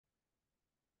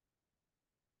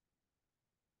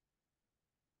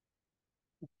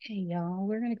Hey, y'all,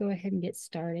 we're going to go ahead and get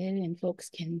started, and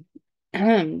folks can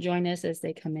join us as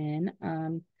they come in.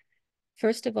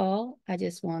 First of all, I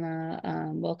just want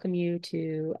to welcome you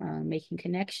to Making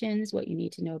Connections, what you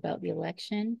need to know about the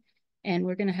election. And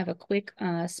we're going to have a quick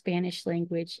Spanish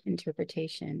language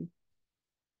interpretation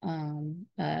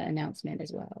announcement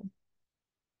as well.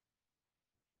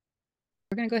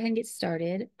 We're going to go ahead and get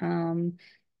started.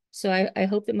 So I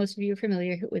hope that most of you are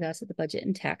familiar with us at the Budget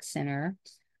and Tax Center.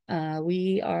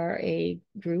 We are a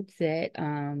group that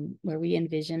where we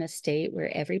envision a state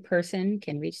where every person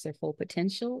can reach their full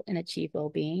potential and achieve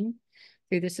well-being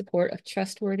through the support of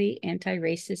trustworthy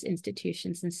anti-racist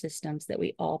institutions and systems that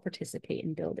we all participate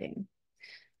in building.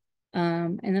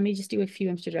 And let me just do a few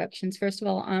introductions. First of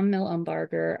all, I'm Mel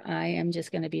Umbarger. I am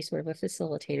just going to be sort of a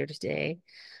facilitator today.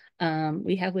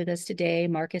 We have with us today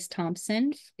Marcus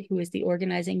Thompson, who is the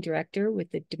organizing director with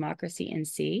the Democracy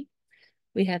NC.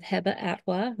 We have Heba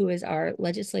Atwa, who is our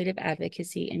legislative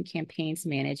advocacy and campaigns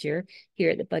manager here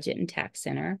at the Budget and Tax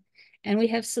Center. And we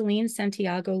have Celine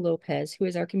Santiago Lopez, who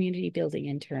is our community building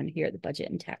intern here at the Budget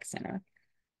and Tax Center.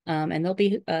 And they'll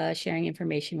be sharing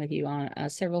information with you on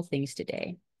several things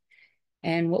today.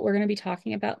 And what we're going to be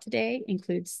talking about today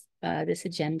includes this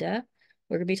agenda.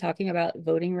 We're going to be talking about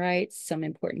voting rights, some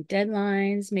important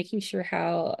deadlines, making sure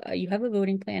how you have a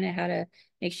voting plan and how to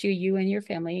make sure you and your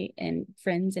family and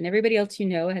friends and everybody else you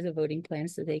know has a voting plan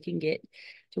so they can get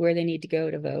to where they need to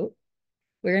go to vote.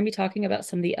 We're going to be talking about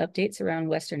some of the updates around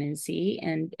Western NC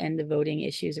and the voting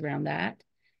issues around that.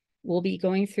 We'll be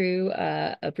going through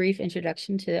a brief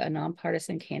introduction to a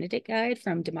nonpartisan candidate guide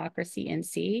from Democracy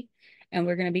NC. And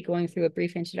we're going to be going through a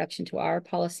brief introduction to our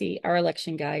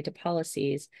election guide to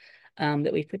policies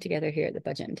that we've put together here at the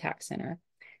Budget and Tax Center.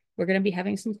 We're going to be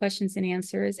having some questions and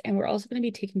answers, and we're also going to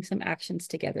be taking some actions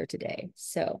together today.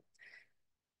 So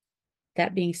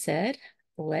that being said,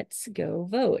 let's go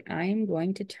vote. I'm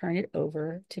going to turn it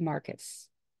over to Marcus.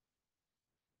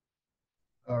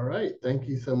 All right. Thank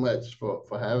you so much for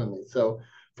having me. So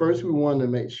first, we want to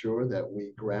make sure that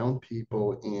we ground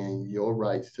people in your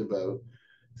rights to vote.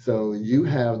 So you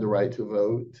have the right to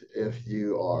vote if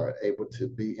you are able to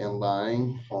be in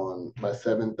line on by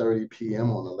 7:30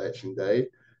 p.m. on election day.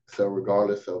 So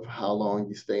regardless of how long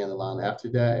you stay in the line after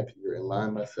that, if you're in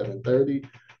line by 7:30,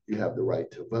 you have the right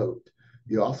to vote.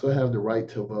 You also have the right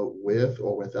to vote with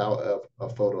or without a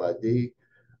photo ID.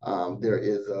 There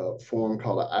is a form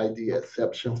called an ID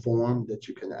exception form that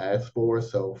you can ask for.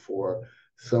 So for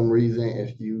some reason,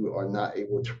 if you are not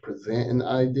able to present an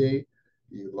ID,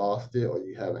 you lost it or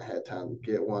you haven't had time to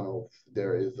get one, or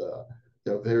there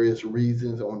are various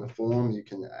reasons on the form. You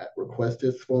can request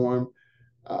this form,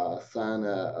 sign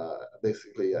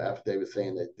basically an affidavit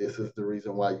saying that this is the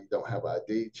reason why you don't have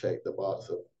ID, check the box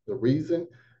of the reason,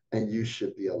 and you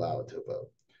should be allowed to vote.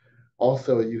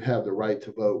 Also, you have the right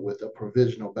to vote with a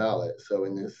provisional ballot. So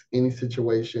in this any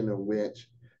situation in which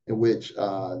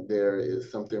there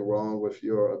is something wrong with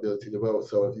your ability to vote.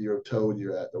 So if you're told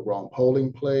you're at the wrong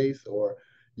polling place or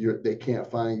they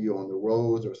can't find you on the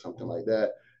roads or something like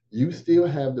that, you still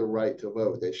have the right to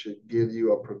vote. They should give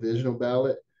you a provisional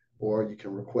ballot, or you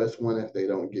can request one if they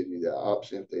don't give you the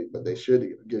option. But they should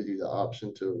give you the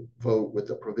option to vote with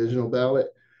a provisional ballot,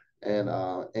 and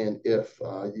if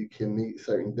you can meet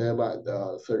certain deadline,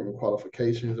 certain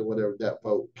qualifications or whatever, that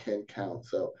vote can count.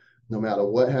 So no matter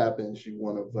what happens, you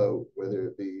want to vote, whether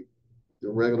it be the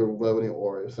regular voting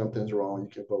or if something's wrong, you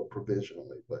can vote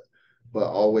provisionally. But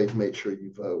always make sure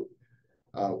you vote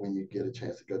when you get a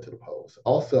chance to go to the polls.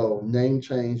 Also, name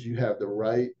change, you have the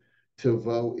right to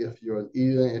vote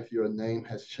even if your name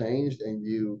has changed and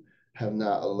you have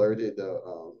not alerted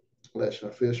the election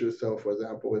officials. So, for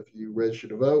example, if you registered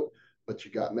to vote but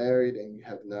you got married and you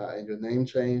have not and your name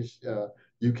changed,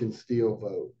 you can still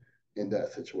vote in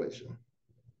that situation.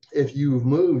 If you've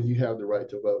moved, you have the right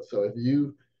to vote. So, if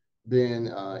you've been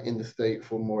in the state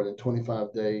for more than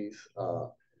 25 days,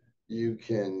 you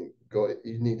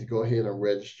need to go ahead and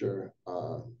register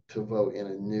to vote in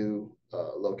a new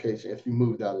location if you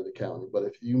moved out of the county. But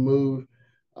if you move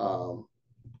um,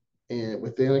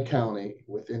 within a county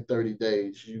within 30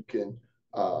 days, you can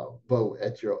vote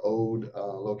at your old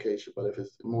location. But if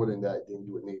it's more than that, then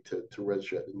you would need to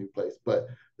register at the new place. But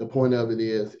the point of it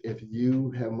is, if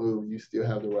you have moved, you still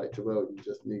have the right to vote. You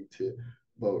just need to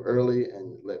vote early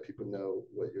and let people know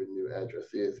what your new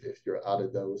address is if you're out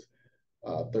of those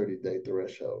 30-day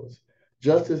thresholds.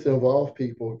 Justice involved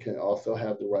people can also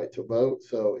have the right to vote.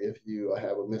 So if you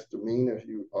have a misdemeanor, if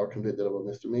you are convicted of a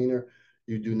misdemeanor,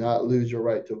 you do not lose your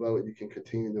right to vote. You can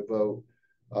continue to vote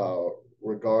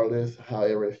regardless.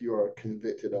 However, if you are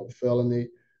convicted of felony,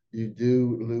 you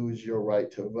do lose your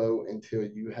right to vote until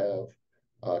you have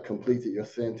completed your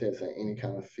sentence and any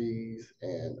kind of fees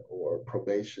and or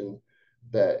probation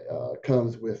that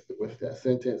comes with that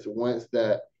sentence. Once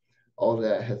that all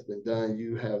that has been done,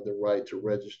 you have the right to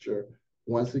register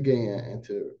once again and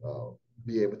to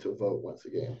be able to vote once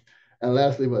again. And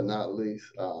lastly, but not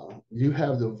least, you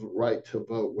have the right to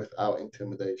vote without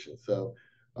intimidation. So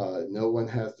no one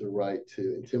has the right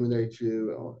to intimidate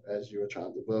you as you are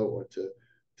trying to vote or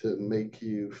to make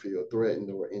you feel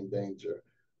threatened or in danger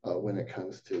when it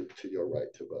comes to your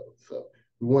right to vote. So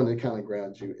we want to kind of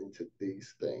ground you into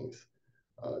these things,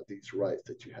 these rights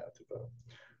that you have to vote.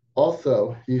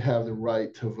 Also, you have the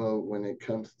right to vote when it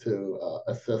comes to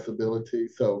accessibility.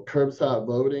 So, curbside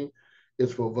voting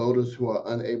is for voters who are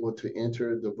unable to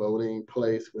enter the voting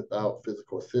place without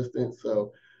physical assistance.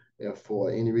 So, if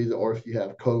for any reason, or if you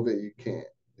have COVID, you can't.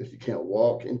 If you can't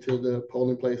walk into the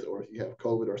polling place, or if you have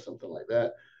COVID or something like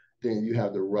that, then you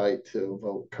have the right to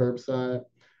vote curbside.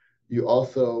 You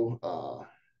also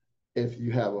if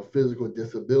you have a physical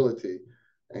disability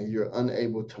and you're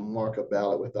unable to mark a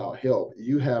ballot without help,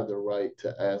 you have the right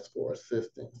to ask for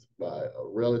assistance by a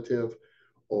relative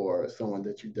or someone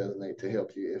that you designate to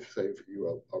help you if, say, if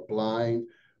you are blind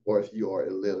or if you are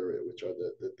illiterate, which are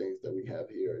the things that we have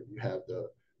here. You have the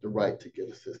right to get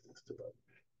assistance to vote.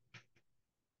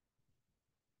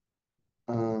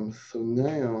 So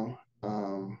now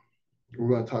we're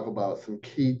going to talk about some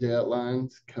key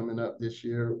deadlines coming up this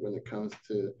year when it comes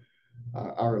to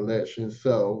our election.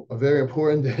 So a very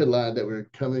important deadline that we're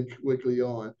coming quickly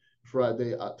on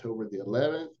Friday, October the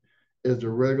 11th, is the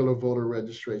regular voter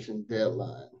registration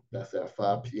deadline. That's at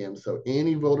 5 p.m. So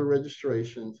any voter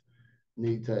registrations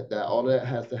need that all that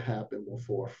has to happen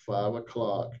before 5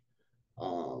 o'clock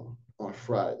on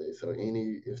Friday. So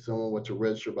if someone were to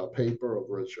register by paper or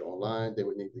register online, they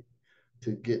would need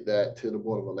to get that to the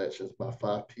Board of Elections by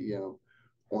 5 p.m.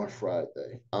 on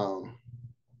Friday. Of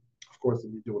course,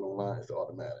 if you do it online, it's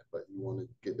automatic, but you want to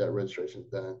get that registration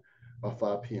done by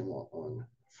 5 p.m. on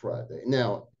Friday.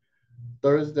 Now,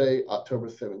 Thursday, October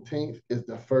 17th, is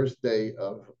the first day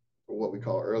of what we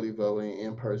call early voting,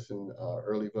 in person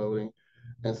early voting.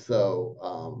 And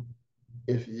so,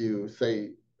 if you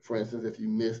say, for instance, if you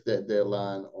missed that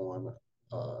deadline on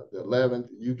the 11th,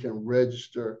 you can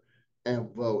register and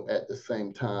vote at the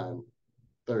same time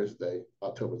Thursday,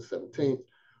 October the 17th,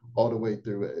 all the way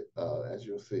through it, as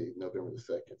you'll see, November the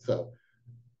 2nd. So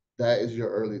that is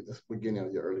the beginning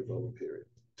of your early voting period.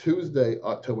 Tuesday,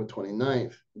 October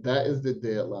 29th, that is the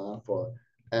deadline for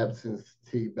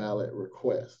absentee ballot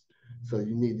requests. So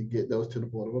you need to get those to the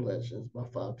Board of Elections by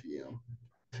 5 p.m.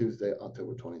 Tuesday,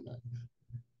 October 29th.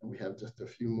 And we have just a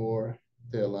few more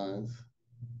deadlines.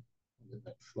 The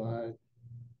next slide.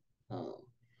 Um,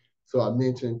 so I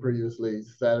mentioned previously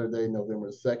Saturday,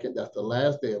 November 2nd, that's the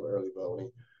last day of early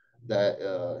voting. That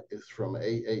is from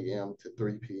 8 a.m. to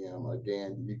 3 p.m.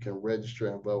 Again, you can register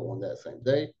and vote on that same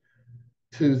day.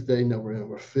 Tuesday,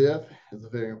 November 5th is a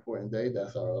very important day.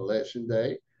 That's our election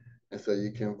day. And so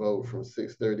you can vote from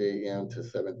 6:30 a.m. to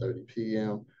 7:30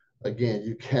 p.m. Again,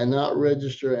 you cannot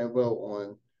register and vote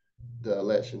on the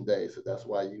election day. So that's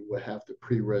why you would have to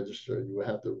pre-register. You would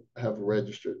have to have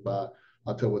registered by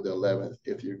October the 11th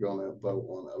if you're going to vote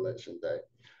on election day.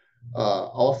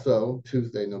 Also,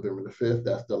 Tuesday, November the 5th,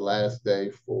 that's the last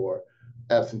day for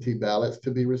absentee ballots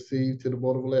to be received to the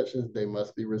Board of Elections. They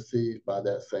must be received by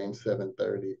that same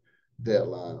 7:30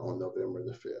 deadline on November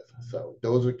the 5th. So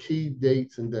those are key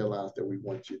dates and deadlines that we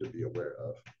want you to be aware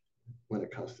of when it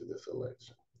comes to this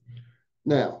election.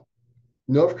 Now,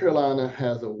 North Carolina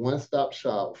has a one-stop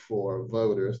shop for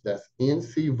voters. That's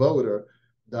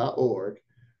ncvoter.org.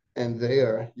 And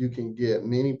there you can get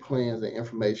many plans and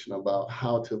information about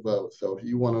how to vote. So if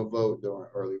you want to vote during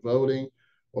early voting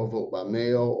or vote by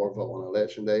mail or vote on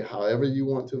election day, however you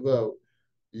want to vote,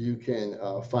 you can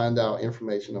find out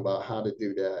information about how to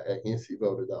do that at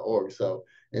ncvoter.org. So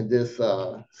in this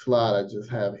slide I just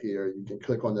have here, you can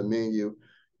click on the menu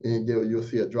and you'll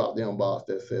see a drop down box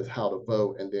that says how to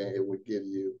vote. And then it would give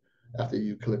you, after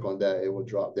you click on that, it will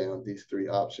drop down these three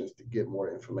options to get more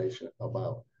information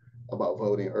about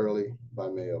voting early, by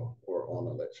mail, or on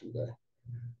election day.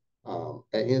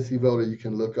 At NC Voter, you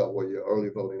can look up where your early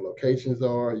voting locations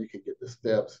are. You can get the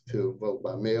steps to vote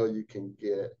by mail. You can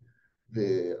get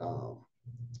the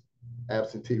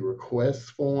absentee request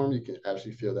form. You can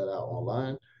actually fill that out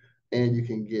online. And you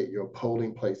can get your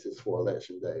polling places for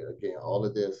election day. Again, all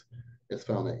of this is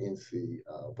found at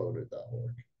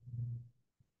ncvoter.org.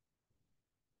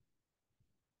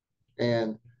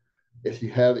 And if you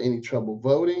have any trouble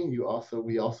voting, we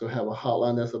also have a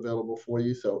hotline that's available for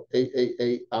you. So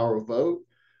 888 Our Vote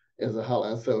is a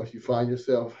hotline. So if you find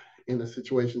yourself in the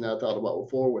situation that I talked about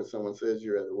before, where someone says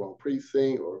you're at the wrong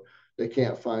precinct or they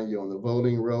can't find you on the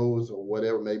voting rolls or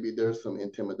whatever, maybe there's some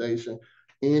intimidation,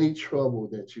 any trouble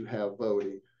that you have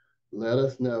voting, let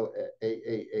us know at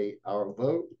 888 Our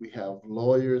Vote. We have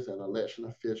lawyers and election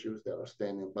officials that are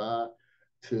standing by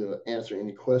to answer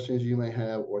any questions you may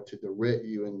have or to direct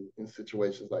you in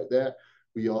situations like that.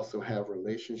 We also have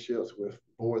relationships with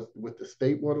boards, with the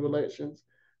state board of elections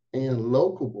and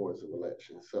local boards of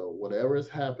elections. So whatever is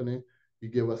happening, you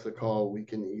give us a call. We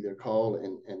can either call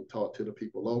and talk to the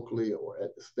people locally or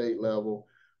at the state level.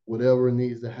 Whatever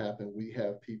needs to happen, we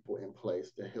have people in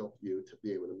place to help you to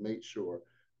be able to make sure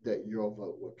that your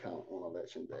vote will count on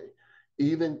election day.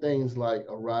 Even things like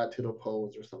a ride to the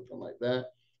polls or something like that,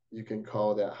 you can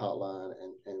call that hotline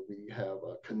and we have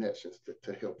connections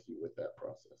to help you with that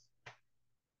process.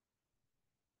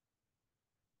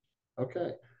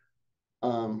 Okay.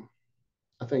 Um,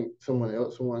 I think someone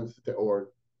else wants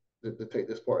to take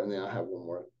this part, and then I have one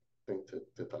more thing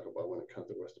to talk about when it comes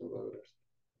to Western voters.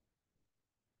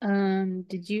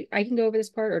 I can go over this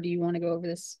part or do you want to go over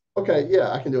this? Okay,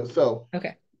 yeah, I can do it. So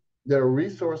Okay. there are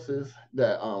resources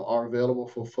that are available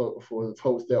for the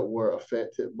folks that were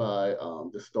affected by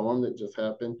the storm that just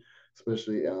happened,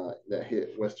 especially that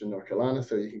hit Western North Carolina.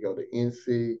 So you can go to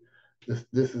NC.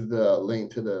 This is the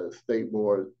link to the State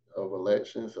Board of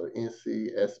Elections, so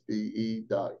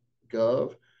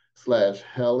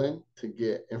ncsbe.gov/Helen to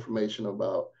get information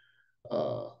about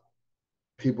uh,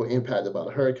 people impacted by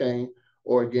the hurricane.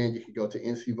 Or again, you can go to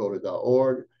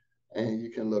ncvoter.org and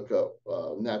you can look up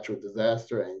natural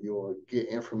disaster and you'll get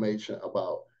information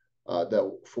about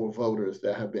that for voters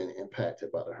that have been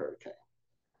impacted by the hurricane.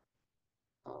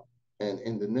 And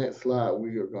in the next slide,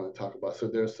 we are going to talk about, so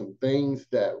there's some things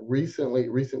that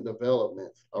recent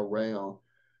developments around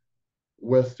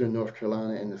Western North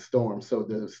Carolina and the storm. So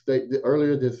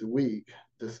earlier this week,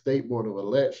 the State Board of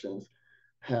Elections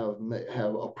have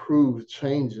approved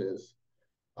changes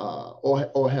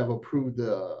or have approved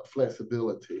the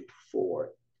flexibility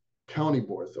for county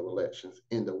boards of elections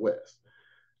in the West.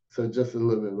 So just a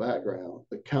little bit of background,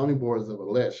 the county boards of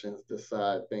elections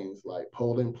decide things like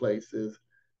polling places,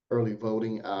 early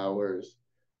voting hours,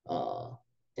 uh,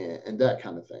 and that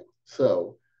kind of thing.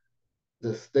 So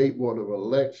the state board of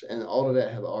election and all of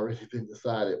that have already been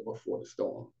decided before the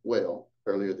storm. Well,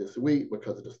 earlier this week,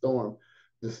 because of the storm,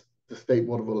 the state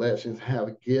board of elections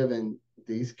have given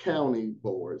these county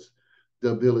boards the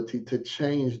ability to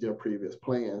change their previous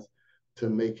plans to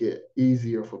make it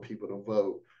easier for people to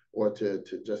vote or to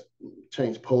just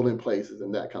change polling places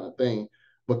and that kind of thing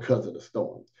because of the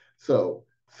storm. So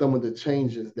some of the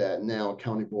changes that now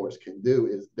county boards can do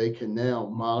is they can now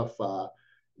modify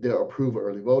their approve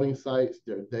early voting sites,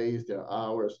 their days, their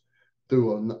hours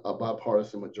through a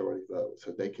bipartisan majority vote.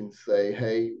 So they can say,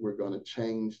 hey, we're going to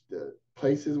change the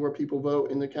places where people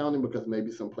vote in the county because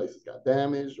maybe some places got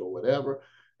damaged or whatever.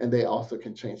 And they also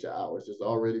can change the hours. There's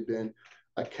already been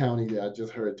a county that I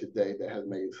just heard today that has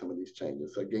made some of these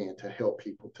changes, again, to help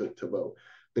people to vote.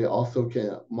 They also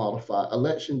can modify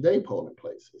election day polling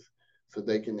places. So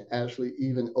they can actually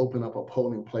even open up a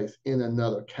polling place in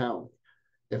another county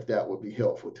if that would be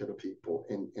helpful to the people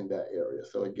in that area.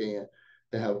 So again,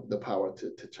 they have the power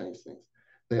to change things.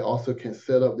 They also can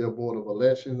set up their Board of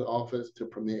Elections office to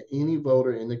permit any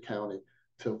voter in the county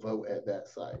to vote at that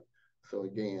site. So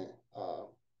again,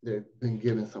 they've been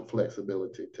given some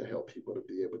flexibility to help people to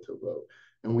be able to vote.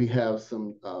 And we have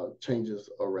some changes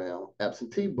around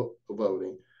absentee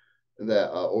voting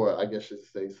that, or I guess I should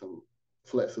say some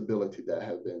flexibility that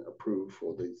have been approved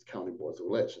for these county boards of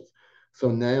elections. So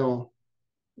now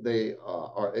they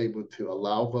are able to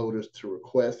allow voters to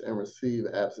request and receive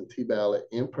absentee ballot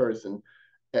in person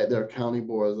at their county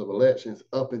boards of elections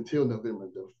up until November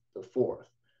the 4th.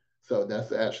 So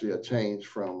that's actually a change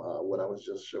from what I was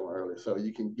just showing earlier. So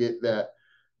you can get that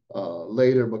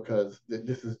later because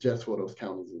this is just for those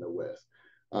counties in the West.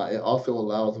 It also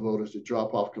allows voters to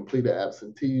drop off completed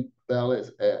absentee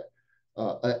ballots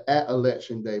at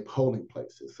election day polling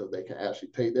places. So they can actually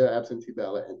take their absentee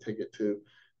ballot and take it to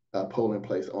polling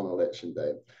place on election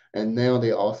day. And now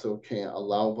they also can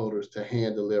allow voters to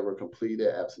hand deliver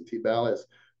completed absentee ballots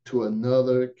to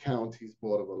another county's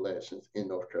board of elections in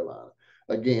North Carolina.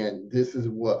 Again, this is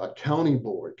what a county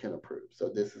board can approve. So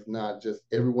this is not just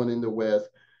everyone in the West.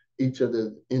 Each of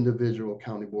the individual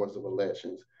county boards of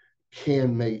elections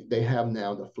they have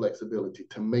now the flexibility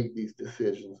to make these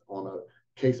decisions on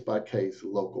a case-by-case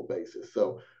local basis.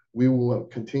 So we will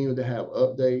continue to have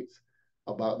updates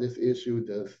about this issue.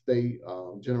 The state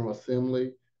General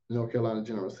Assembly, the North Carolina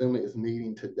General Assembly, is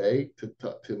meeting today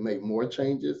to make more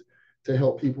changes to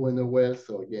help people in the West.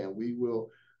 So again, we will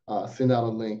send out a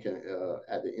link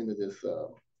at the end of this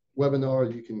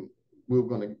webinar. We're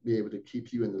going to be able to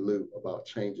keep you in the loop about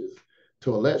changes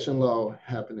to election law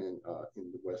happening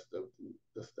in the west of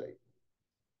the state.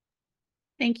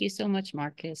 Thank you so much,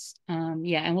 Marcus.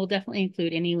 Yeah, and we'll definitely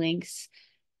include any links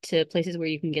to places where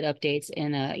you can get updates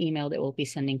in an email that we'll be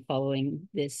sending following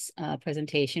this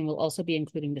presentation. We'll also be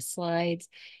including the slides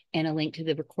and a link to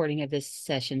the recording of this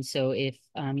session. So if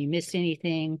you missed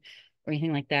anything or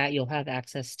anything like that, you'll have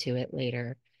access to it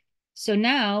later. So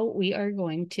now we are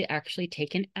going to actually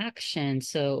take an action.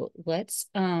 So let's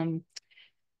get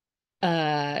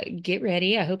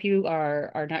ready. I hope you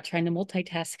are not trying to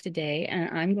multitask today.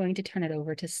 And I'm going to turn it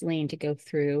over to Celine to go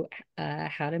through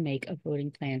how to make a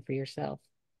voting plan for yourself.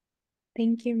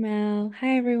 Thank you, Mel.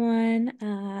 Hi, everyone.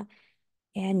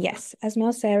 And yes, as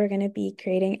Mel said, we're going to be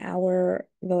creating our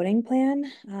voting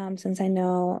plan. Since I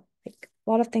know like a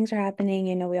lot of things are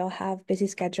happening, we all have busy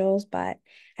schedules, but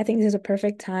I think this is a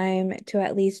perfect time to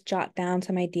at least jot down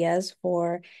some ideas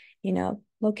for,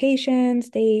 locations,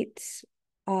 dates,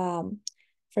 for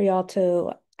y'all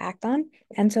to act on.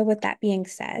 And so with that being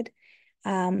said,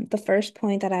 the first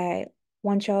point that I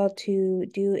want y'all to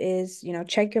do is,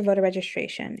 check your voter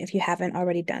registration if you haven't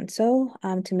already done so,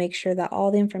 to make sure that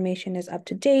all the information is up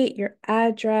to date, your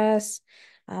address,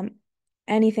 um,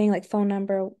 anything like phone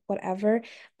number, whatever,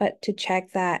 but to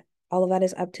check that all of that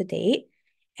is up to date.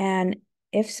 And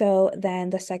if so,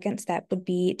 then the second step would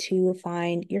be to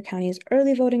find your county's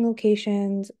early voting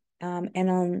locations.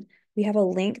 And we have a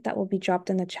link that will be dropped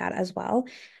in the chat as well.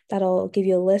 That'll give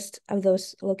you a list of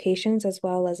those locations as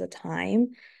well as a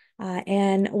time.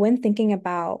 And when thinking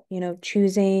about,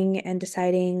 choosing and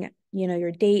deciding,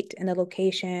 your date and the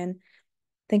location,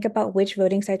 think about which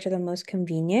voting sites are the most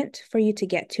convenient for you to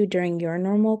get to during your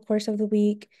normal course of the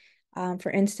week. For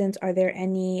instance, are there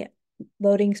any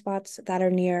voting spots that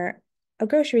are near a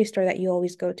grocery store that you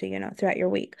always go to, throughout your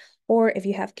week? Or if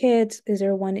you have kids, is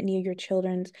there one near your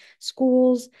children's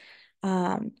schools?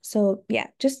 So yeah,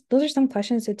 just those are some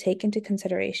questions to take into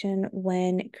consideration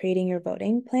when creating your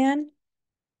voting plan.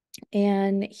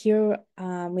 And here,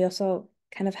 we also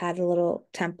kind of had a little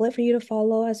template for you to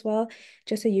follow as well,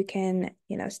 just so you can,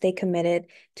 stay committed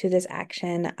to this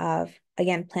action of,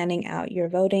 again, planning out your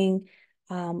voting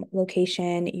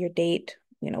location, your date,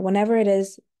 whenever it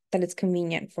is that it's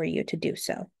convenient for you to do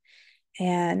so.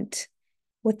 And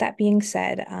with that being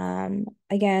said,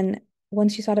 again,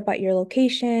 once you thought about your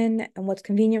location and what's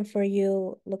convenient for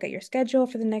you, look at your schedule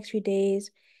for the next few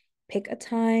days. Pick a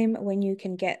time when you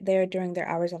can get there during their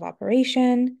hours of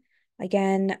operation.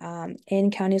 Again,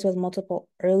 in counties with multiple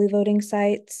early voting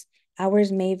sites,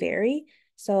 hours may vary.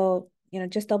 So,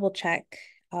 just double check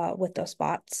with those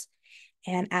spots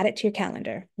and add it to your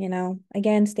calendar.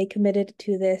 Again, stay committed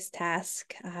to this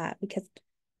task because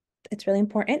it's really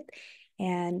important.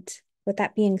 And with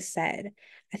that being said,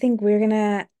 I think we're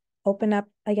gonna open up,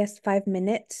 I guess, 5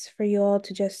 minutes for you all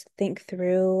to just think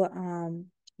through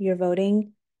your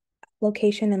voting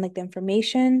location and like the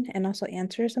information and also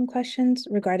answer some questions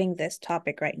regarding this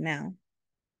topic right now.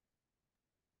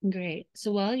 Great.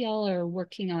 So while y'all are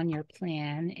working on your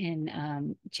plan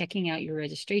and checking out your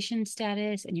registration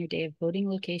status and your day of voting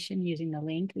location using the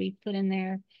link we put in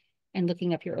there and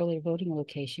looking up your early voting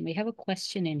location, we have a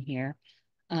question in here.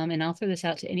 And I'll throw this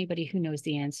out to anybody who knows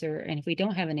the answer. And if we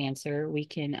don't have an answer, we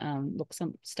can look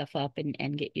some stuff up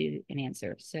and get you an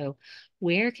answer. So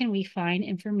where can we find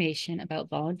information about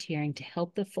volunteering to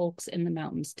help the folks in the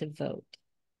mountains to vote?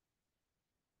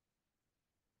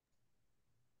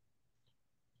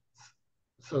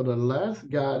 So the last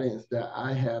guidance that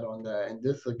I had on that, and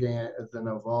this again is an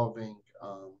evolving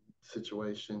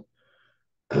situation.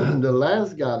 The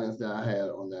last guidance that I had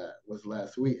on that was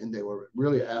last week, and they were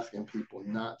really asking people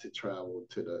not to travel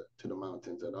to the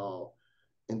mountains at all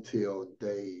until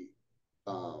they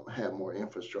had more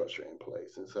infrastructure in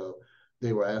place. And so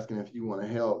they were asking if you want to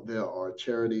help. There are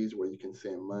charities where you can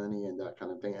send money and that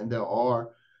kind of thing, and there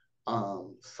are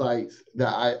sites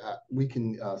that we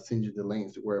can send you the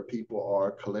links where people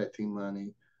are collecting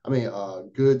money. I mean,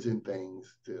 goods and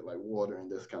things to like water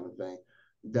and this kind of thing.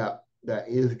 That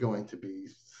is going to be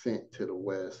sent to the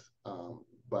West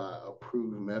by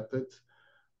approved methods.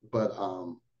 But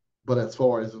but as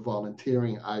far as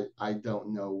volunteering, I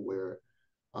don't know where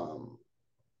um,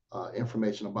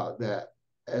 information about that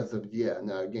as of yet.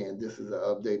 Now, again, this is an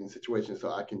updating situation,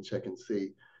 so I can check and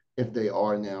see if they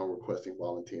are now requesting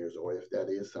volunteers or if that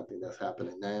is something that's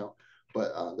happening now.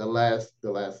 But the last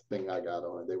thing I got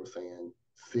on it, they were saying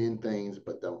send things,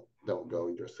 but don't go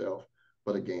yourself.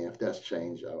 But again, if that's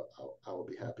changed, I will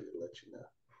be happy to let you know.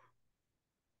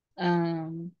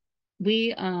 Um,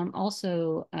 We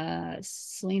also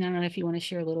Celine, I don't know if you want to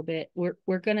share a little bit.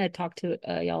 We're gonna talk to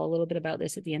y'all a little bit about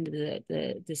this at the end of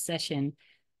the session,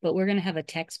 but we're gonna have a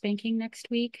text banking next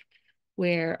week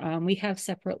where we have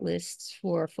separate lists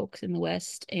for folks in the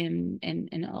West and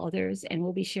others, and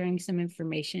we'll be sharing some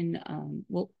information.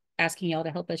 We'll asking y'all to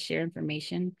help us share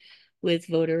information with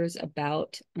voters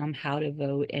about how to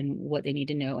vote and what they need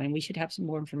to know. And we should have some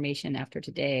more information after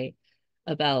today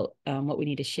about what we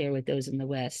need to share with those in the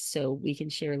West. So we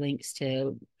can share links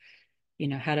to,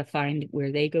 how to find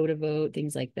where they go to vote,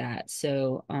 things like that.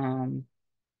 So,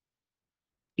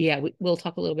 yeah, we'll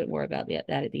talk a little bit more about that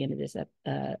at the end of this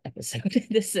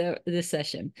episode, this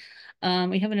session.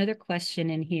 We have another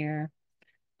question in here.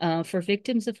 For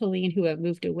victims of Helene who have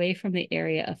moved away from the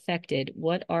area affected,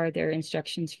 what are their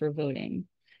instructions for voting?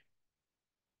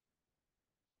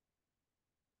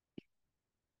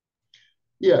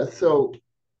 Yeah, so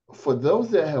for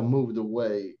those that have moved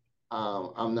away,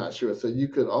 I'm not sure. So you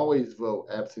could always vote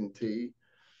absentee,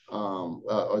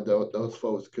 or those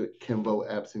folks can vote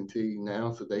absentee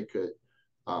now, so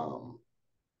um,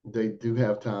 they do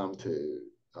have time to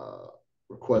uh,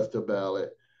 request a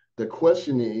ballot. The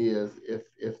question is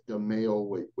if the mail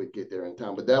would get there in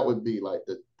time, but that would be like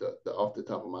the off the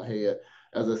top of my head.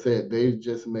 As I said, they've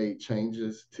just made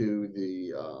changes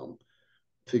to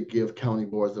give county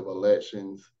boards of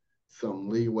elections some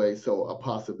leeway. So a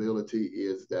possibility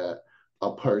is that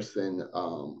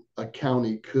a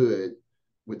county could,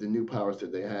 with the new powers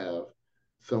that they have,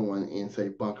 someone in say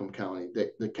Buncombe County,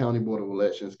 the county board of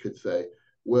elections could say,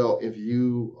 well, if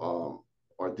you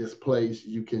are displaced,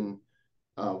 you can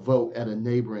vote at a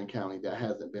neighboring county that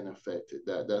hasn't been affected.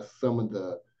 That's some of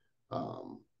the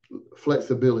um,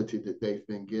 flexibility that they've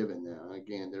been given now.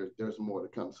 Again, there's more to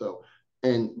come. So,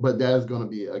 but that is going to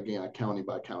be again a county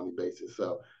by county basis.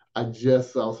 So I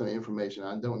just saw some information.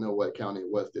 I don't know what county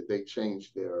it was that they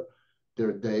changed their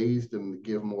days to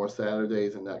give more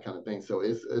Saturdays and that kind of thing. So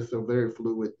it's a very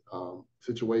fluid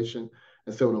situation.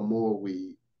 And so the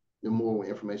more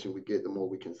information we get, the more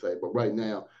we can say. But right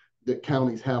now, the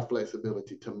counties have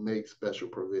flexibility to make special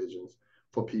provisions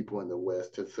for people in the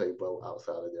West to say vote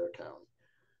outside of their county.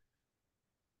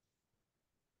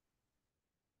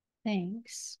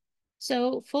 Thanks.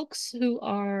 So folks who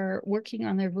are working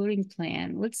on their voting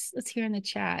plan, let's hear in the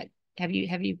chat. Have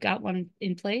you got one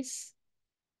in place?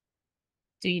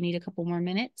 Do you need a couple more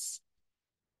minutes?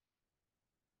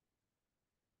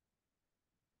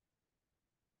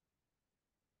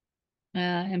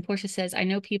 And Portia says, I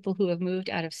know people who have moved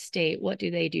out of state. What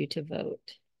do they do to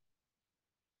vote?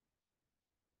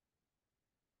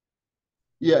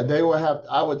 Yeah, they will have.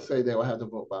 I would say they will have to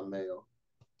vote by mail.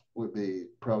 Would be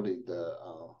probably the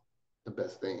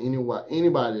best thing.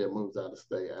 Anybody that moves out of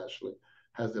state actually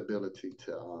has the ability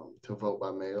to vote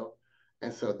by mail,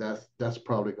 and so that's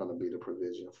probably going to be the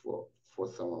provision for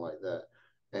someone like that.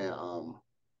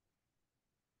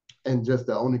 And just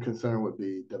the only concern would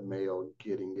be the mail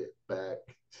getting it back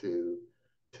to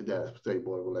to that state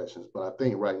board of elections. But I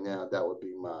think right now that would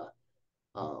be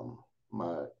um,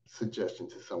 my suggestion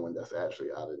to someone that's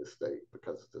actually out of the state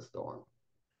because of the storm.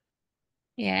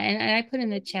 Yeah, and I put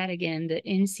in the chat again the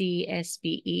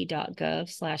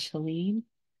ncsbe.gov/Helene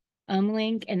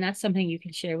link, and that's something you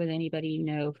can share with anybody you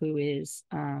know who is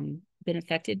been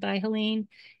affected by Helene.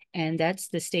 And that's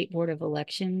the State Board of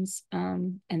Elections.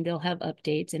 And they'll have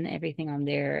updates and everything on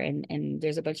there. And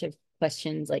there's a bunch of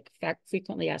questions, like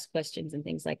frequently asked questions and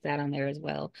things like that on there as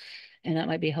well. And that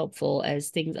might be helpful as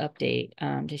things update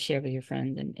to share with your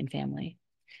friends and family.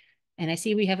 And I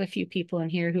see we have a few people in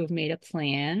here who have made a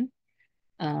plan.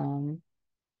 Um,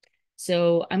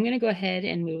 so I'm going to go ahead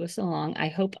and move us along. I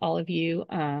hope all of you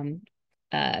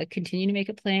continue to make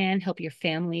a plan, help your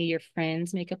family, your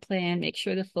friends make a plan, make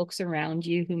sure the folks around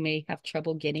you who may have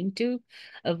trouble getting to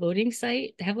a voting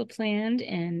site have a plan.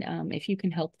 And if you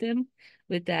can help them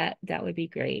with that, that would be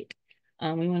great. We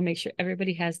want to make sure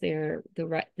everybody has their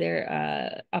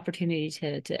opportunity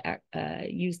to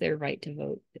use their right to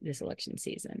vote this election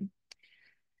season.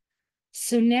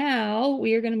 So now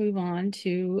we are going to move on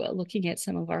to looking at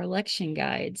some of our election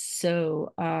guides.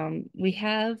 So we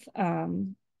have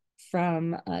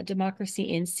from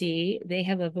Democracy NC, they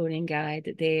have a voting guide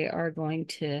that they are going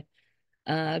to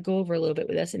go over a little bit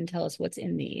with us and tell us what's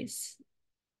in these.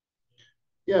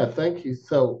 Yeah, thank you.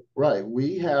 So, right,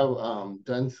 we have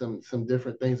done some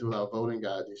different things with our voting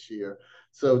guide this year.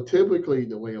 So, typically,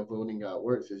 the way a voting guide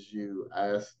works is you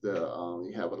have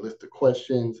a list of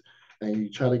questions, and you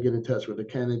try to get in touch with the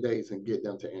candidates and get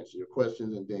them to answer your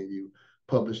questions, and then you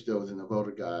publish those in the voter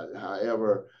guide.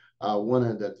 However, one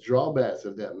of the drawbacks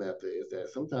of that method is that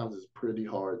sometimes it's pretty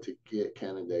hard to get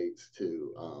candidates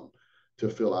to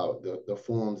fill out the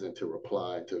forms and to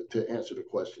reply to answer the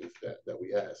questions that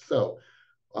we ask. So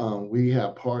we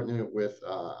have partnered with,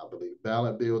 I believe,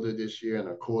 Ballot Builder this year, and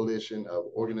a coalition of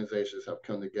organizations have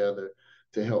come together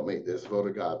to help make this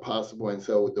voter guide possible. And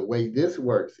so the way this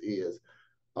works is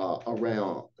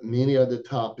around many of the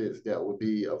topics that would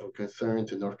be of a concern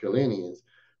to North Carolinians.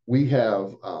 We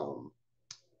have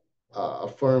a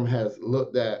firm has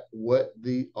looked at what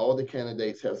all the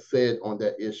candidates have said on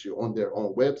that issue on their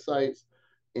own websites,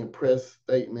 in press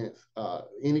statements,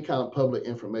 any kind of public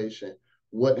information.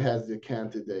 What has the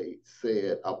candidate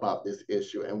said about this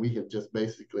issue? And we have just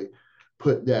basically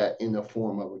put that in the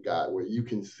form of a guide where you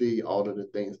can see all of the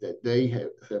things that they have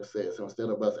said. So instead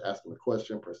of us asking a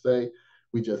question per se,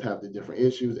 we just have the different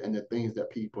issues and the things that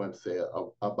people have said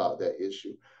about that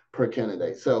issue per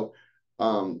candidate. So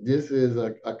this is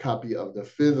a copy of the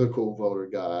physical voter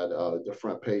guide, the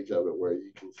front page of it, where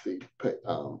you can see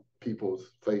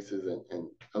people's faces and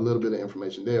a little bit of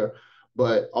information there.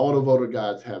 But all the voter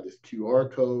guides have this QR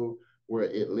code where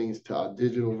it links to our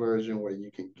digital version where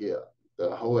you can get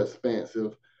the whole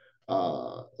expansive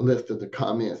list of the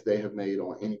comments they have made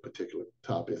on any particular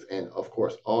topics. And of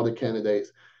course, all the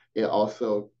candidates, it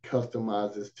also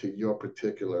customizes to your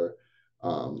particular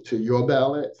to your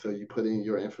ballot. So you put in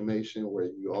your information where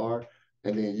you are,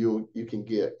 and then you can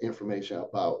get information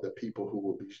about the people who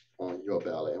will be on your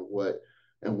ballot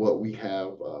and what we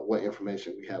have, what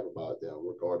information we have about them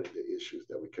regarding the issues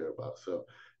that we care about. So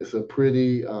it's a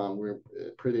pretty, we're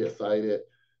pretty excited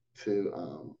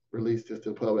to release this to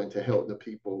the public and to help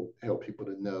people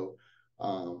to know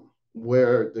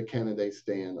where the candidates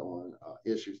stand on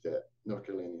issues that North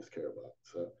Carolinians care about.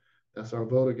 So that's our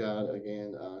voter guide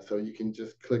again. So you can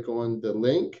just click on the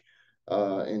link,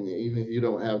 and even if you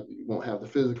won't have the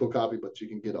physical copy, but you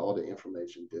can get all the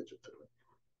information digitally.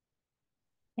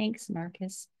 Thanks,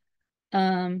 Marcus.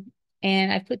 And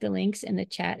I've put the links in the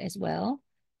chat as well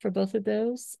for both of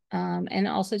those. And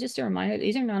also just a reminder,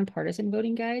 these are nonpartisan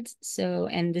voting guides. So,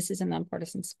 and this is a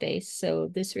nonpartisan space. So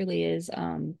this really is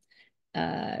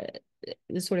the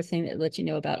sort of thing that lets you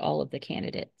know about all of the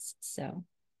candidates. So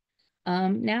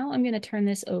now I'm going to turn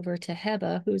this over to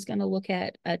Heba, who's going to look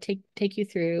at, take you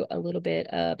through a little bit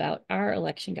about our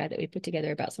election guide that we put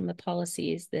together about some of the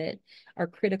policies that are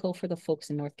critical for the folks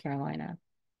in North Carolina.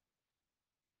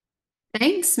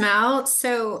 Thanks, Mel.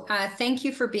 So thank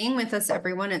you for being with us,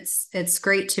 everyone. It's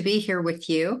great to be here with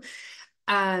you.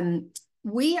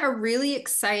 We are really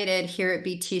excited here at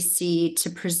BTC to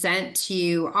present to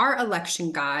you our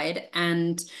election guide.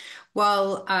 And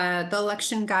while the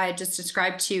election guide just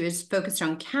described to you is focused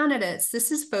on candidates,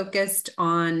 this is focused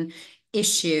on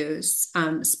issues,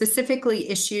 specifically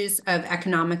issues of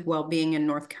economic well-being in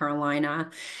North Carolina.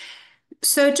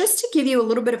 So just to give you a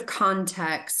little bit of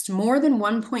context, more than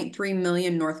 1.3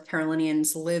 million North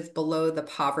Carolinians live below the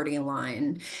poverty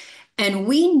line. And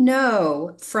we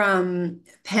know from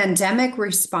pandemic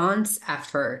response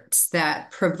efforts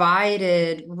that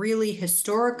provided really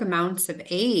historic amounts of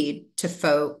aid to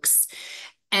folks,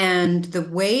 and the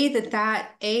way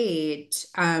that aid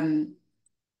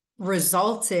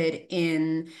resulted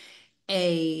in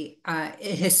a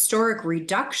historic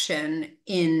reduction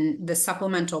in the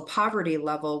supplemental poverty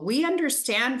level, we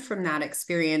understand from that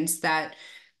experience that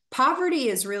poverty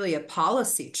is really a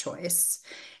policy choice.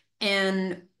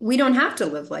 And we don't have to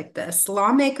live like this.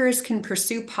 Lawmakers can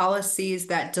pursue policies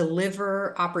that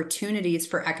deliver opportunities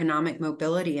for economic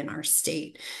mobility in our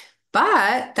state.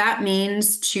 But that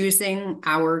means choosing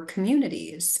our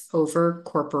communities over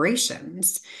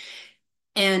corporations.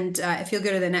 And if you'll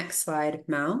go to the next slide,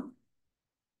 Mel,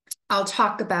 I'll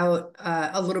talk about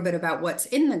a little bit about what's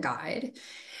in the guide.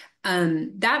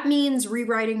 That means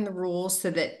rewriting the rules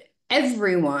so that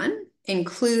everyone,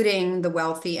 including the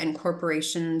wealthy and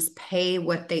corporations, pay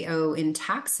what they owe in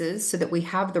taxes so that we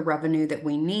have the revenue that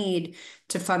we need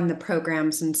to fund the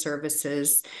programs and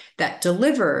services that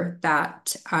deliver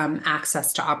that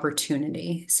access to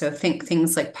opportunity. So think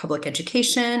things like public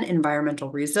education,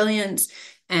 environmental resilience,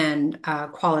 and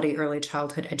quality early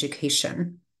childhood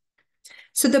education.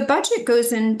 So the budget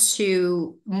goes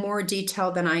into more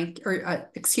detail than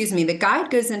the guide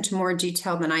goes into more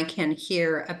detail than I can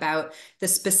here about the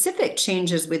specific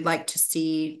changes we'd like to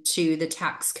see to the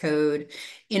tax code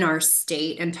in our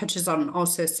state, and touches on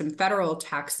also some federal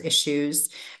tax issues,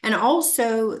 and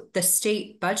also the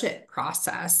state budget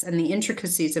process and the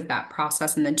intricacies of that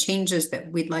process and the changes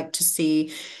that we'd like to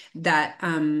see that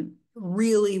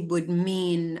really would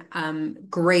mean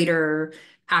greater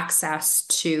access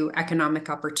to economic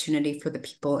opportunity for the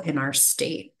people in our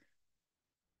state.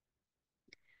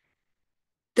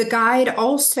 The guide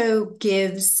also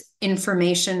gives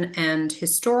information and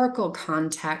historical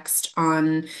context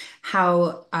on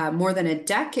how more than a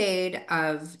decade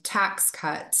of tax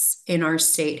cuts in our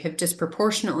state have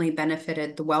disproportionately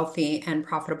benefited the wealthy and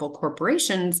profitable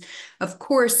corporations, of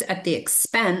course, at the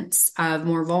expense of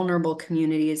more vulnerable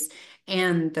communities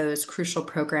and those crucial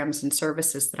programs and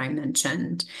services that I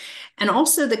mentioned. And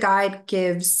also, the guide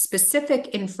gives specific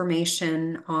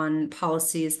information on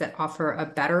policies that offer a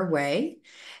better way,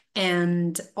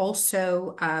 and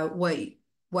also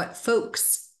what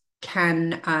folks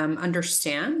can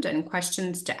understand, and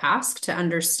questions to ask to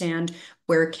understand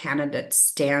where candidates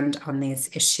stand on these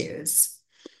issues.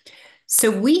 So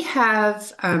we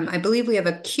have, I believe we have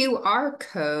a QR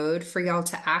code for y'all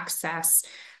to access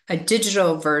a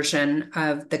digital version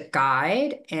of the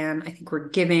guide. And I think we're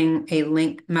giving a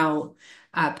link. Mel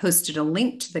posted a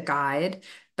link to the guide,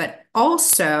 but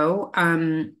also,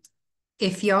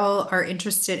 if y'all are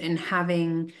interested in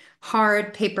having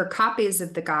hard paper copies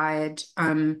of the guide,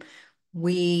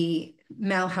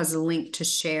 Mel has a link to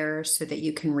share so that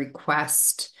you can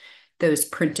request those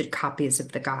printed copies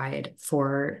of the guide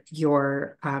for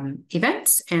your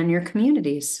events and your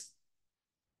communities.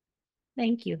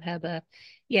 Thank you, Heba.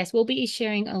 Yes, we'll be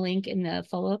sharing a link in the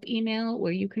follow-up email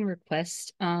where you can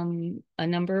request a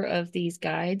number of these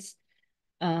guides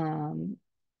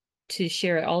to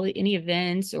share at any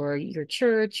events or your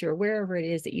church or wherever it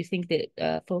is that you think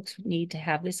that folks need to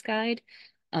have this guide.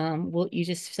 You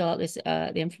just fill out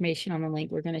the information on the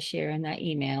link we're going to share in that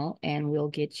email, and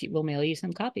we'll mail you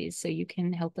some copies so you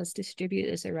can help us distribute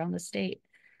this around the state.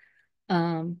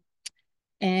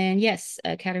 And yes,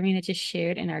 Katerina just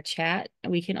shared in our chat.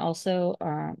 We can also,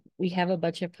 we have a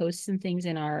bunch of posts and things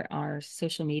in our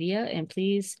social media, and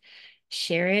please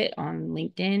share it on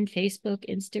LinkedIn, Facebook,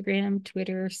 Instagram,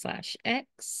 Twitter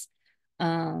 /X,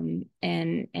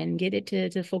 and get it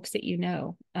to folks that you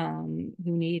know who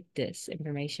need this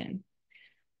information.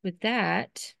 With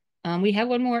that, we have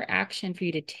one more action for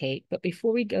you to take, but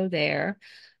before we go there,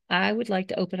 I would like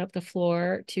to open up the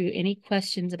floor to any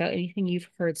questions about anything you've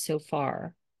heard so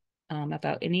far,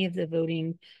 about any of the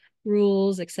voting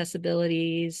rules,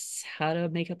 accessibilities, how to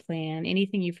make a plan,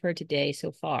 anything you've heard today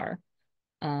so far.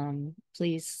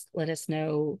 Please let us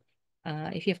know.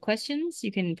 If you have questions,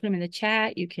 you can put them in the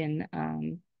chat. You can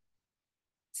I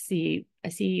see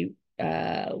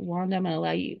Wanda, I'm gonna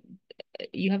allow you.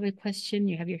 You have a question,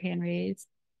 you have your hand raised.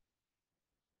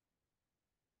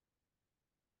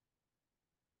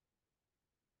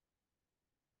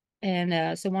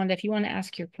 And so Wanda, if you want to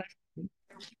ask your question.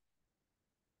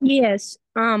 Yes.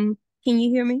 Can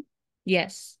you hear me?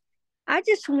 Yes. I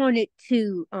just wanted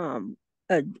to uh,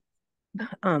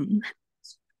 um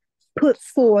put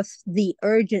forth the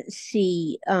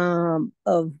urgency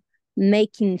of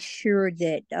making sure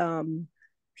that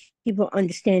people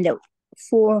understand that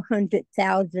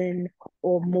 400,000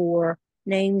 or more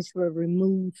names were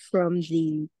removed from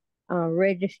the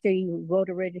registry,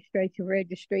 voter registration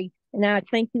registry. And I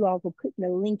thank you all for putting a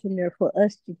link in there for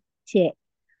us to check.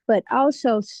 But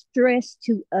also stress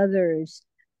to others,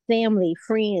 family,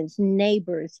 friends,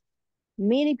 neighbors.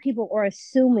 Many people are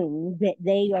assuming that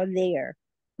they are there,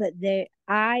 but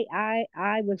I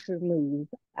was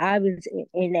removed. I was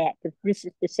inactive. This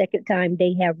is the second time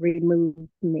they have removed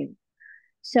me.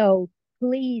 So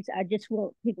please, I just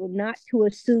want people not to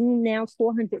assume now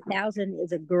 400,000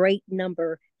 is a great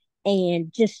number,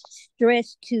 and just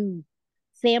stress to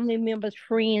family members,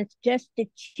 friends, just to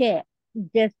check.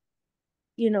 Just,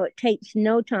 it takes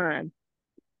no time,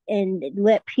 and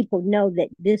let people know that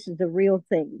this is a real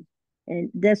thing.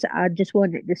 And I just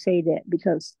wanted to say that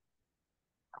because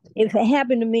if it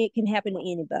happened to me, it can happen to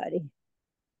anybody.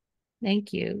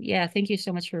 Thank you. Yeah, thank you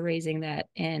so much for raising that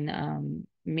and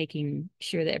making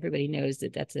sure that everybody knows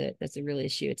that that's a real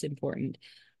issue. It's important.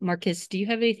 Marcus, do you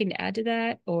have anything to add to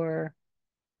that, or?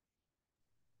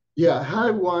 Yeah, hi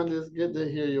Wanda, it's good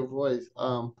to hear your voice.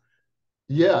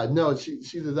 Yeah, no,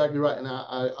 she's exactly right. And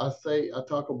I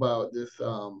talk about this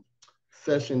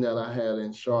session that I had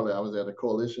in Charlotte. I was at a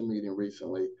coalition meeting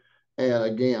recently. And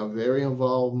again, a very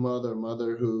involved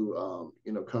mother who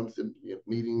comes to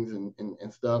meetings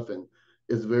and stuff and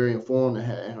is very informed,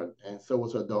 and so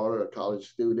was her daughter, a college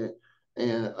student.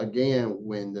 And again,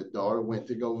 when the daughter went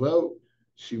to go vote,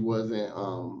 she wasn't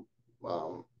on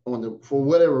for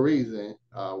whatever reason,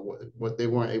 what they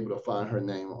weren't able to find her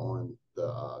name on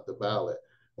the ballot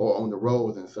or on the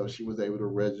rolls, and so she was able to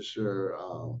register,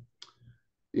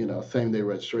 same day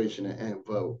registration and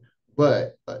vote.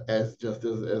 But as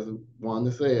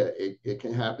Wanda said, it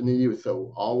can happen to you.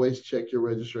 So always check your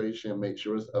registration, make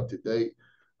sure it's up to date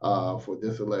for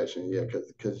this election. Yeah,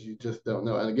 because you just don't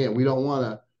know. And again, we don't want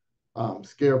to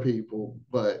scare people,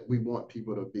 but we want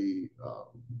people to be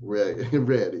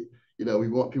ready. You know, we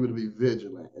want people to be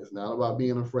vigilant. It's not about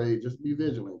being afraid, just be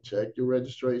vigilant. Check your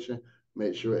registration,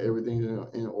 make sure everything's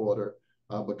in order,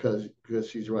 because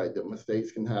she's right, that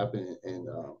mistakes can happen, and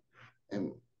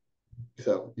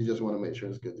so you just want to make sure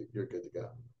you're good to go.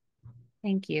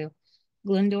 Thank you.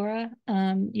 Glendora,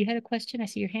 you had a question? I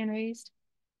see your hand raised.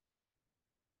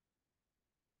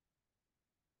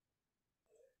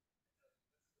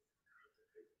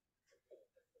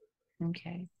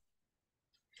 Okay.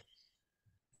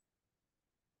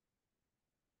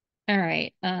 All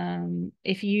right.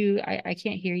 If you, I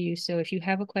can't hear you. So if you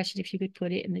have a question, if you could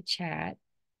put it in the chat.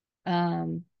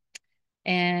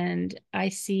 And I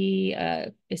see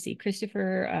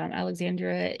Christopher,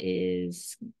 Alexandra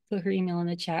is put her email in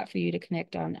the chat for you to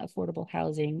connect on affordable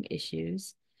housing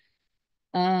issues.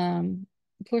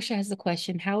 Portia has the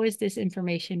question, how is this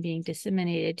information being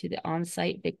disseminated to the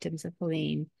on-site victims of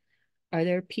Helene? Are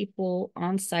there people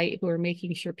on site who are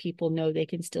making sure people know they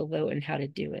can still vote and how to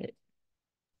do it?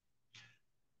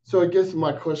 So I guess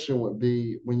my question would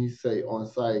be, when you say on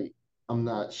site, I'm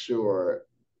not sure.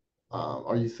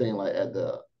 Are you saying like at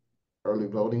the early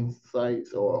voting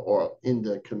sites, or in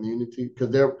the community?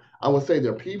 Because I would say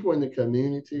there are people in the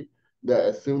community that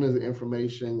as soon as the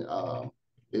information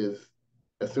is,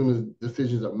 as soon as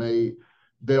decisions are made,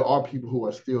 there are people who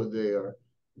are still there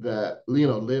that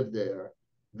live there,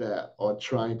 that are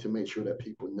trying to make sure that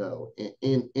people know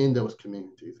in those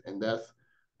communities, and that's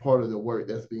part of the work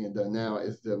that's being done now,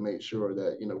 is to make sure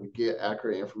that we get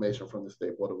accurate information from the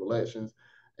State Board of Elections,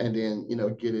 and then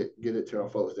get it to our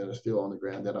folks that are still on the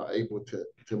ground, that are able to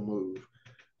move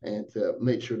and to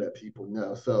make sure that people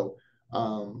know. So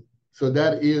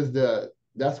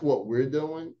that's what we're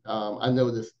doing. I know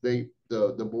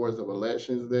the boards of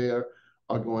elections there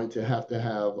are going to have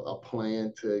a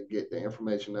plan to get the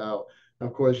information out. And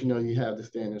of course, you have the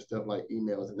standard stuff like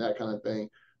emails and that kind of thing,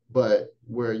 but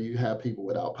where you have people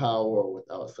without power or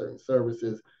without certain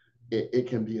services, it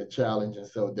can be a challenge. And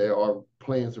so there are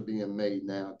plans are being made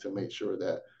now to make sure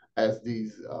that as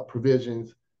these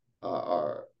provisions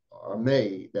are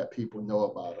made, that people know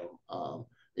about them.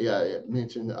 Yeah, it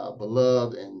mentioned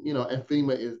Beloved, and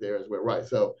FEMA is there as well, right?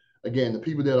 So again, the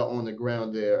people that are on the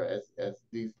ground there, as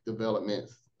these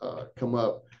developments come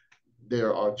up, they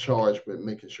are charged with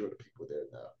making sure the people there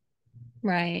know.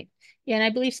 Right. Yeah, and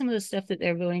I believe some of the stuff that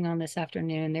they're voting on this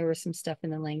afternoon, there was some stuff in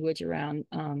the language around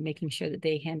making sure that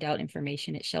they hand out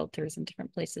information at shelters and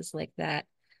different places like that.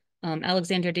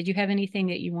 Alexandra, did you have anything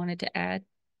that you wanted to add?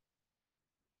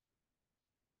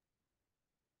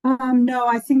 No,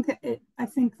 I think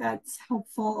that's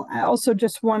helpful. I also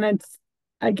just wanted,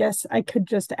 I guess I could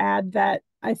just add that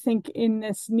I think in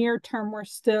this near term, we're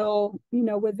still,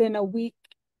 within a week,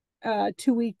 2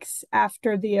 weeks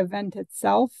after the event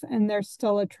itself, and there's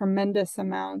still a tremendous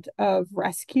amount of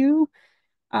rescue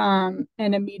and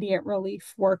immediate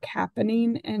relief work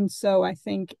happening. And so I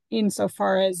think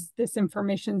insofar as this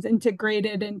information is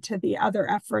integrated into the other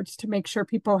efforts to make sure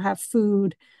people have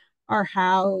food, are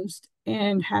housed,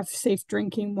 and have safe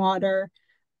drinking water,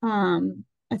 I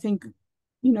think,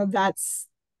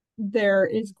 there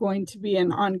is going to be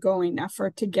an ongoing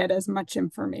effort to get as much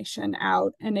information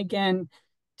out. And again,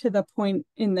 to the point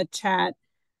in the chat,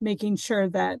 making sure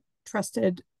that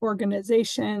trusted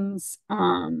organizations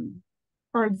are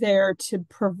there to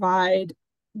provide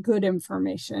good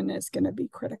information is going to be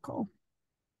critical.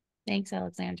 Thanks,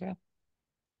 Alexandra.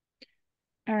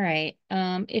 All right.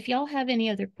 If y'all have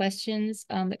any other questions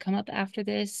that come up after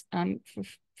this,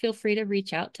 feel free to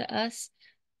reach out to us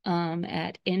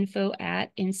at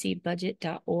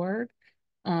info@ncbudget.org.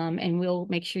 And we'll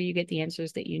make sure you get the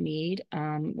answers that you need.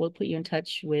 We'll put you in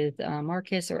touch with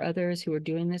Marcus or others who are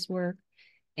doing this work.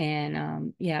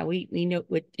 And yeah, we know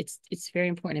it's very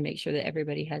important to make sure that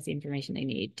everybody has the information they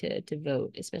need to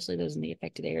vote, especially those in the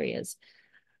affected areas.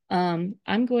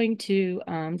 I'm going to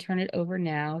turn it over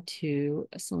now to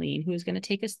Celine, who is going to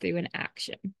take us through an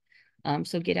action.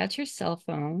 So get out your cell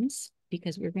phones,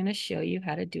 because we're going to show you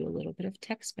how to do a little bit of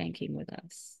text banking with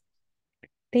us.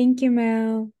 Thank you,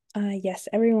 Mel. Yes,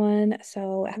 everyone.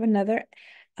 So I have another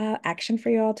action for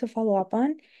you all to follow up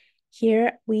on.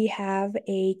 Here we have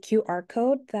a QR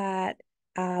code that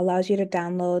allows you to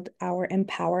download our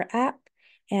Empower app.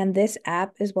 And this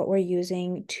app is what we're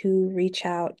using to reach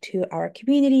out to our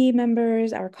community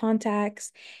members, our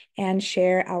contacts, and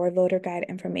share our voter guide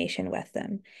information with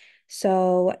them.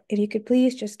 So if you could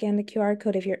please just scan the QR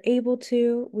code if you're able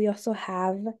to. We also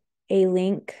have a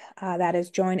link that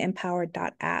is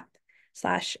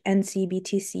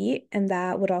joinempower.app/NCBTC, and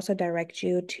that would also direct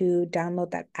you to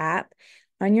download that app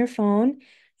on your phone.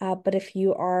 But if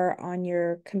you are on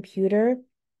your computer,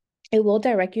 it will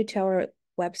direct you to our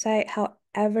website.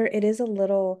 However, it is a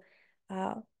little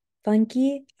uh,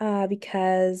 funky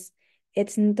because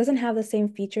it doesn't have the same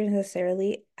features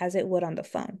necessarily as it would on the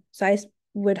phone. So I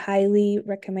would highly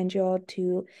recommend you all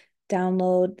to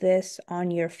download this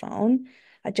on your phone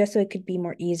just so it could be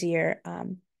more easier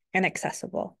and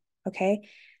accessible. Okay.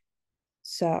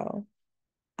 So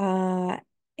uh,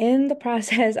 in the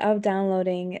process of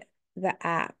downloading the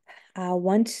app,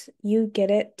 once you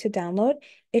get it to download,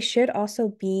 it should also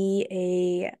be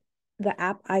the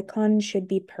app icon should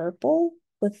be purple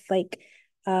with like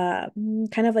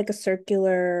kind of like a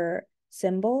circular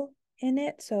symbol in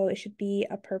it. So it should be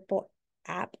a purple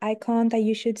app icon that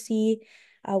you should see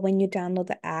when you download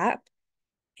the app.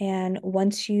 And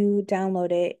once you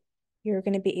download it, you're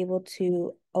going to be able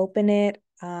to open it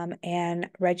and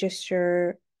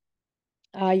register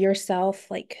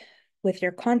yourself like with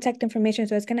your contact information.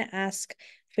 So it's going to ask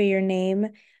for your name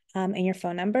and your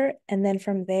phone number. And then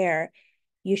from there,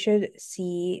 you should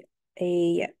see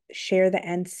a share the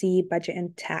NC budget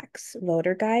and tax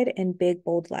voter guide in big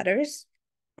bold letters.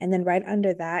 And then right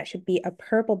under that should be a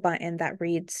purple button that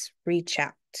reads reach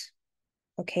out.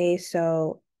 Okay,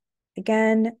 so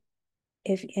again,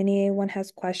 if anyone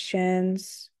has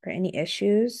questions or any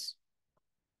issues,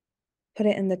 put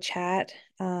it in the chat.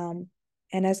 And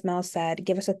as Mel said,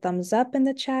 give us a thumbs up in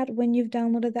the chat when you've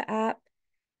downloaded the app.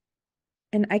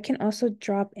 And I can also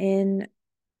drop in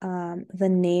the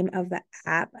name of the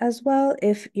app as well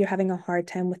if you're having a hard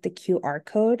time with the QR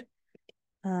code.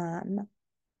 But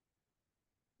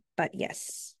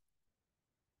yes.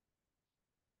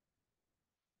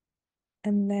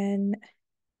 And then,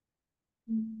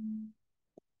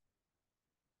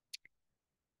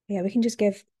 yeah, we can just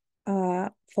give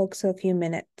folks a few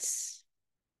minutes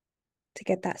to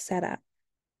get that set up.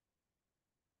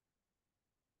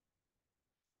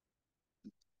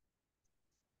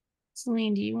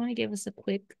 Celine, do you want to give us a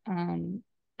quick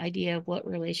idea of what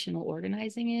relational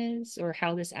organizing is or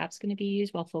how this app's going to be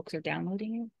used while folks are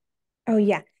downloading it? Oh,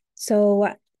 yeah. So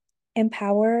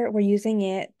Empower, we're using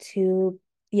it to,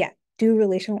 yeah, do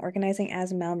relational organizing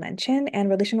as Mel mentioned. And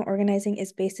relational organizing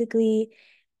is basically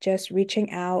just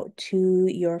reaching out to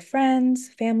your friends,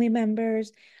 family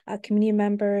members, community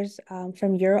members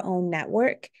from your own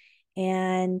network.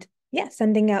 And yeah,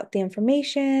 sending out the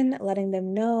information, letting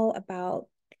them know about,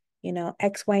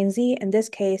 X, Y, and Z. In this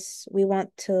case, we want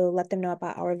to let them know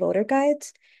about our voter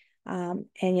guides and,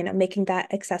 making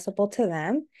that accessible to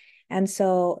them. And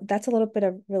so that's a little bit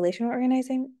of relational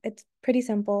organizing. It's pretty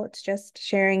simple. It's just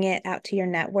sharing it out to your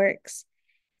networks.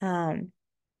 And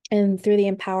through the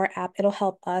Empower app, it'll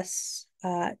help us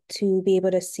to be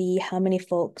able to see how many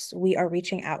folks we are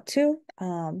reaching out to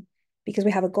because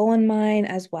we have a goal in mind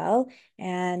as well.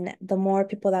 And the more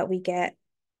people that we get,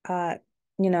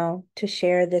 to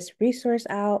share this resource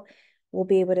out, we'll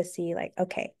be able to see like,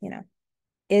 okay,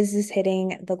 is this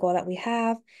hitting the goal that we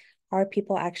have? Are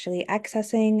people actually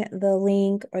accessing the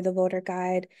link or the voter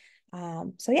guide?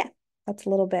 So yeah, that's a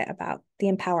little bit about the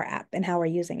Empower app and how we're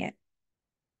using it.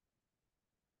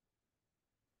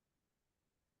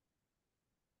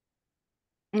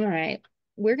 All right,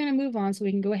 we're going to move on so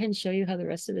we can go ahead and show you how the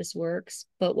rest of this works.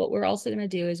 But what we're also going to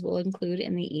do is we'll include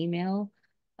in the email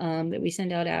that we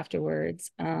send out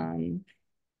afterwards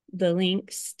the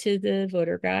links to the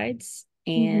voter guides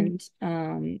and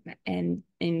we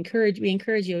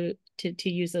encourage you to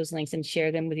use those links and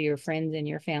share them with your friends and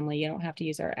your family. You don't have to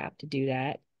use our app to do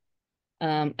that.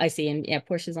 I see, and yeah,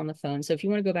 Portia's on the phone. So if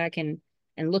you want to go back and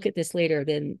look at this later,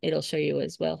 then it'll show you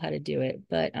as well how to do it.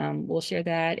 But we'll share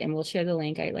that and we'll share the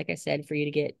link, like I said, for you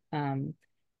to get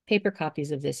paper copies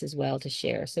of this as well to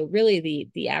share. So really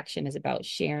the action is about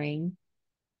sharing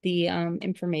the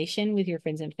information with your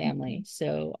friends and family.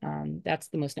 So that's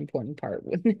the most important part.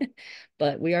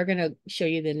 But we are going to show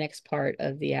you the next part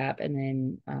of the app and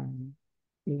then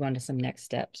move on to some next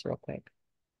steps real quick.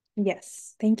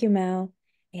 Yes, thank you, Mel.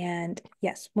 And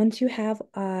yes, once you have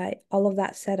all of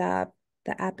that set up,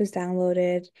 the app is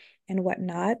downloaded and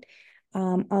whatnot,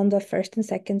 on the first and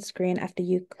second screen, after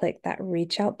you click that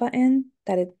reach out button,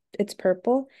 it's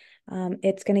purple,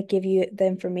 it's going to give you the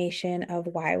information of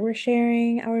why we're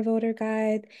sharing our voter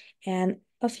guide and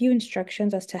a few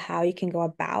instructions as to how you can go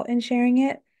about in sharing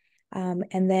it.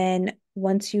 And then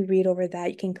once you read over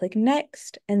that, you can click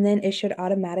next, and then it should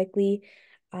automatically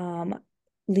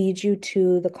lead you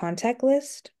to the contact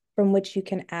list from which you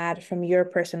can add from your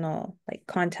personal like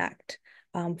contact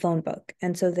phone book.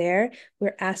 And so there,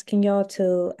 we're asking y'all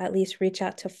to at least reach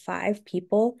out to 5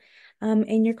 people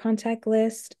in your contact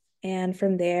list. And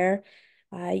from there,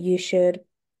 you should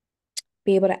be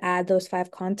be able to add those 5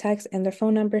 contacts, and their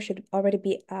phone number should already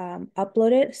be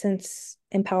uploaded, since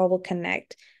Empower will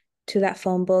connect to that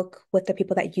phone book with the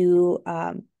people that you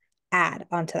add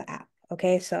onto the app.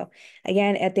 Okay, so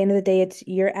again, at the end of the day, it's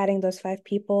you're adding those 5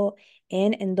 people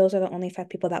in, and those are the only 5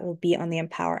 people that will be on the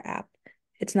Empower app.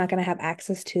 It's not going to have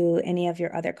access to any of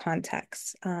your other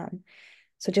contacts.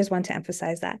 So just want to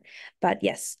emphasize that. But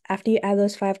yes, after you add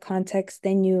those 5 contacts,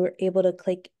 then you're able to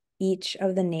click each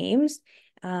of the names.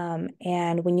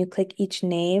 And when you click each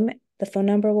name, the phone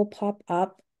number will pop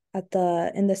up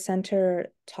in the center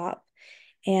top,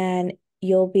 and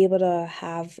you'll be able to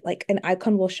have like an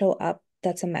icon will show up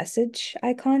that's a message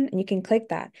icon, and you can click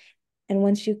that. And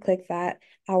once you click that,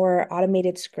 our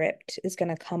automated script is going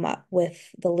to come up with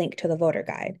the link to the voter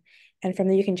guide. And from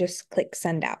there, you can just click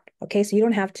send out. Okay, so you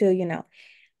don't have to,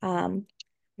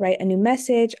 write a new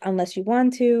message unless you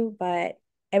want to, but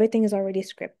everything is already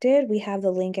scripted. We have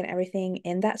the link and everything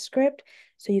in that script.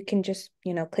 So you can just,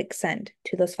 click send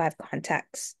to those 5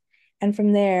 contacts. And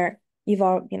from there, you've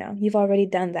already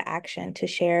done the action to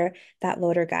share that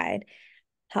voter guide.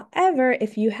 However,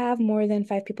 if you have more than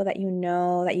 5 people that you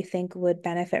know that you think would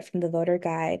benefit from the voter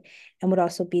guide and would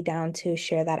also be down to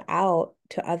share that out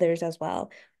to others as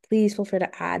well, please feel free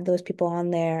to add those people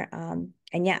on there,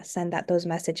 and yeah, send out those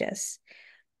messages.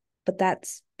 But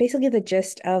that's basically the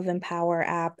gist of Empower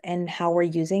app and how we're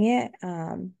using it.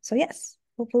 So yes,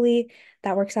 hopefully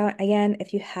that works out. Again,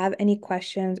 if you have any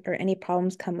questions or any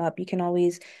problems come up, you can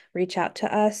always reach out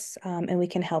to us, and we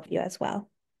can help you as well.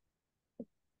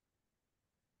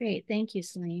 Great. Thank you,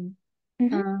 Celine.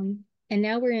 Mhm. And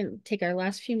now we're going to take our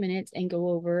last few minutes and go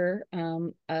over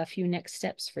a few next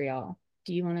steps for y'all.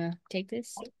 Do you want to take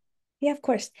this? Yeah, of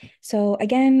course. So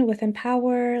again, with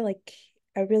Empower, like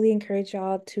I really encourage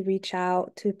y'all to reach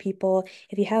out to people.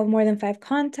 If you have more than 5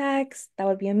 contacts, that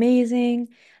would be amazing.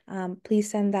 Please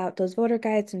send out those voter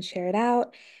guides and share it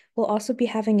out. We'll also be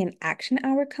having an action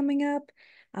hour coming up.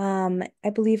 I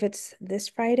believe it's this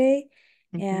Friday.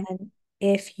 Mhm. And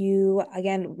if you,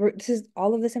 again,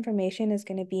 all of this information is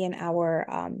going to be in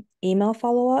our email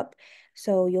follow-up.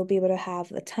 So you'll be able to have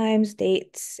the times,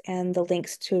 dates, and the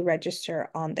links to register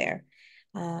on there.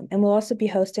 And we'll also be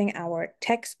hosting our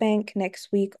text bank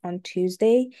next week on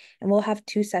Tuesday, and we'll have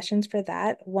 2 sessions for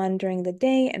that, one during the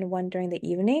day and one during the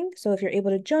evening. So if you're able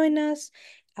to join us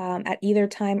at either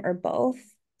time or both,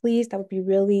 please, that would be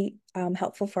really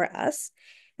helpful for us.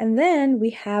 And then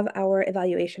we have our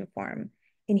evaluation form.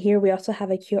 In here, we also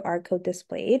have a QR code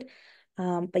displayed.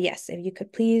 But yes, if you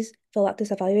could please fill out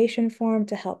this evaluation form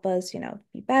to help us,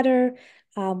 be better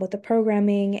with the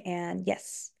programming. And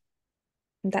yes,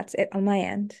 that's it on my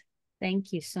end.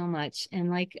 Thank you so much. And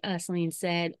like Celine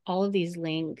said, all of these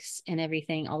links and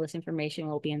everything, all this information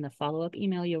will be in the follow-up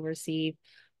email you'll receive,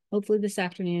 hopefully this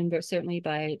afternoon, but certainly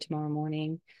by tomorrow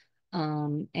morning.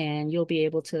 And you'll be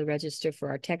able to register for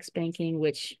our text banking,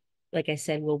 which, like I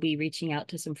said, we'll be reaching out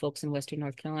to some folks in Western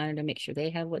North Carolina to make sure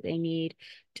they have what they need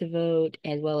to vote,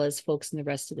 as well as folks in the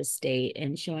rest of the state,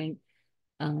 and showing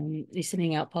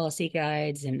sending out policy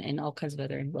guides and all kinds of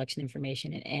other election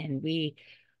information. And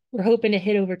we're hoping to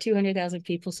hit over 200,000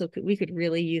 people, so we could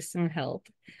really use some help.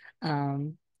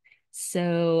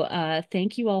 So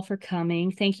thank you all for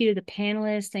coming. Thank you to the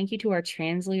panelists. Thank you to our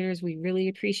translators. We really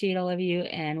appreciate all of you,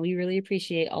 and we really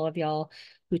appreciate all of y'all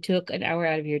who took an hour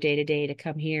out of your day to day to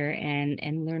come here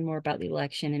and learn more about the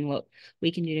election and what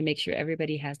we can do to make sure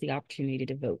everybody has the opportunity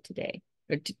to vote today,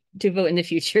 or to vote in the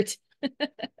future.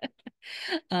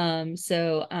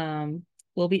 So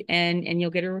we'll be and you'll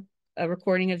get a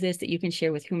recording of this that you can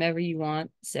share with whomever you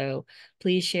want. So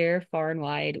please share far and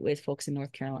wide with folks in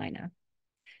North Carolina.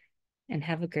 And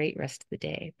have a great rest of the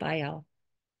day. Bye, y'all.